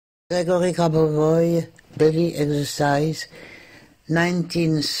Gregory Grabovoi, daily exercise,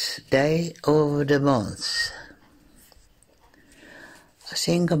 19th day of the month.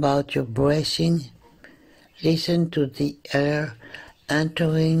 Think about your breathing. Listen to the air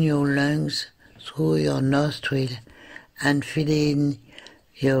entering your lungs through your nostril and filling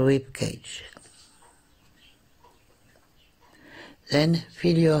your rib cage. Then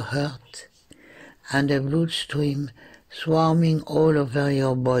feel your heart and the bloodstream swarming all over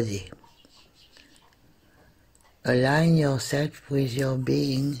your body. Align yourself with your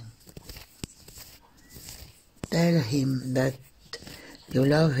being. Tell him that you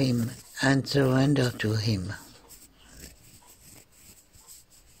love him and surrender to him.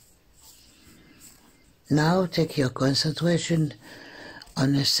 Now take your concentration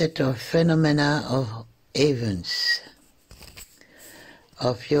on a set of phenomena of events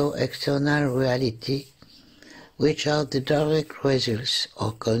of your external reality, which are the direct results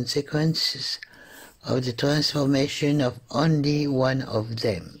or consequences of the transformation of only one of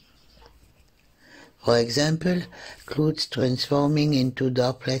them. For example, clouds transforming into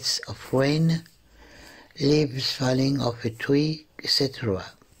droplets of rain, leaves falling off a tree, etc.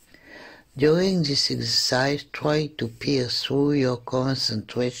 During this exercise, try to pierce through your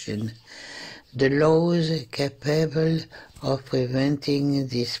concentration the laws capable of preventing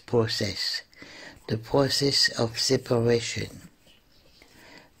this process, the process of separation.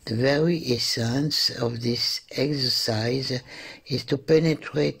 The very essence of this exercise is to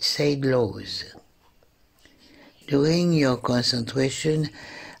penetrate said laws. During your concentration,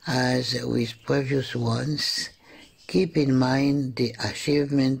 as with previous ones, keep in mind the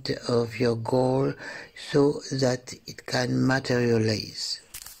achievement of your goal so that it can materialize.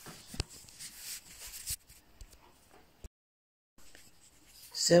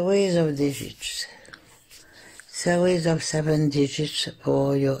 Series of digits. Series of 7 digits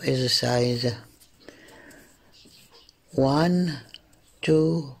for your exercise. 1,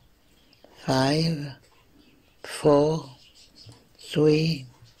 2, 5, 4, 3,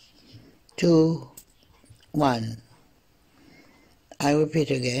 2, 1. I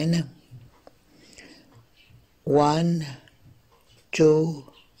repeat again. 1, 2,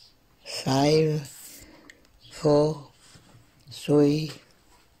 5, 4, 3,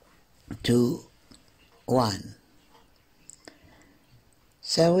 2, 1.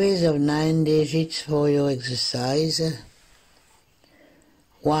 Series of 9 digits for your exercise.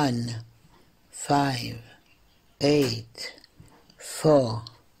 1, 5, 8, 4,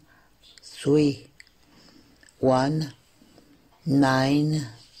 3, 1, 9,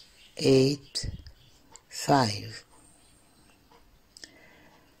 8, 5.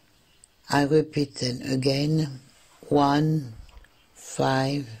 I repeat them again. 1,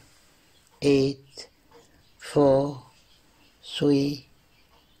 5, 8, 4, 3,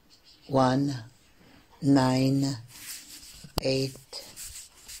 1, 9, 8,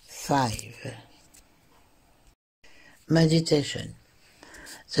 5. Meditation.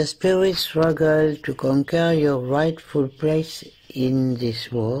 The spirit struggles to conquer your rightful place in this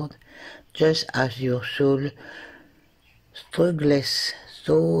world, just as your soul struggles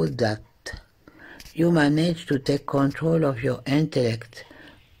so that you manage to take control of your intellect,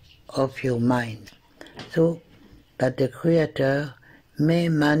 of your mind, so that the Creator may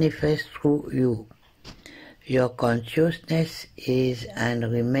manifest through you. Your consciousness is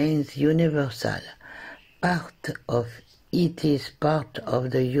and remains universal. It is part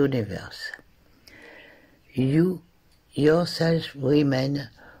of the universe. You yourself remain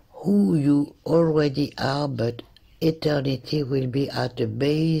who you already are, but eternity will be at the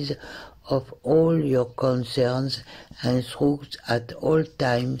base of all your concerns and truths at all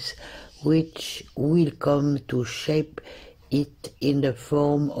times, which will come to shape it in the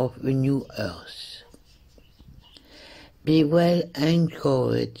form of a new earth. Be well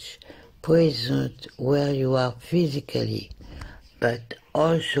encouraged, present where you are physically, but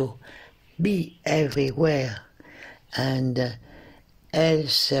also be everywhere and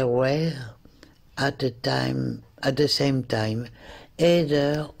elsewhere at the same time,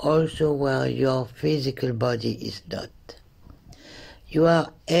 either also where your physical body is not. You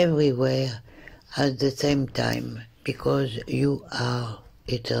are everywhere at the same time because you are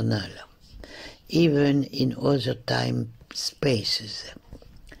eternal, even in other time spaces.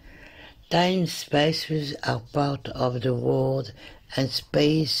 Time spaces are part of the world, and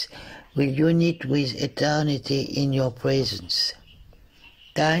space will unite with eternity in your presence.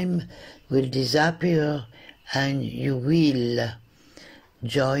 Time will disappear and you will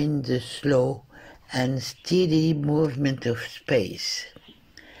join the slow and steady movement of space.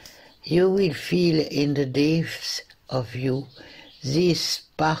 You will feel in the depths of you this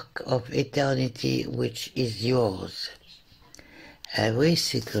spark of eternity which is yours. Every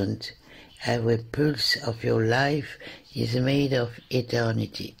second, every pulse of your life is made of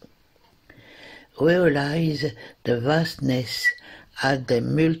eternity. Realize the vastness and the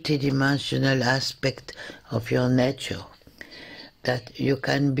multidimensional aspect of your nature, that you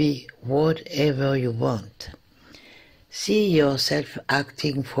can be whatever you want. See yourself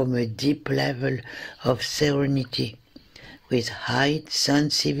acting from a deep level of serenity, with high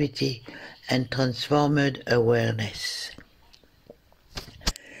sensitivity and transformed awareness.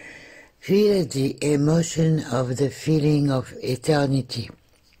 Feel the emotion of the feeling of eternity.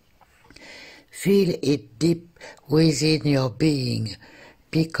 Feel it deep within your being.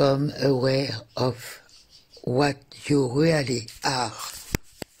 Become aware of what you really are.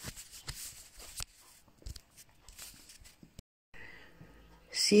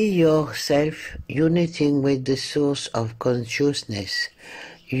 See yourself uniting with the source of consciousness.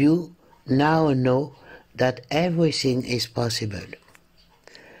 You now know that everything is possible.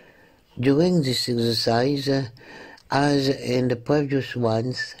 During this exercise, as in the previous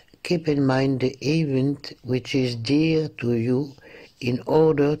ones, keep in mind the event which is dear to you in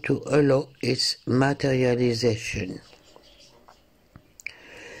order to allow its materialization.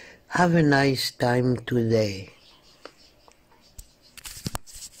 Have a nice time today.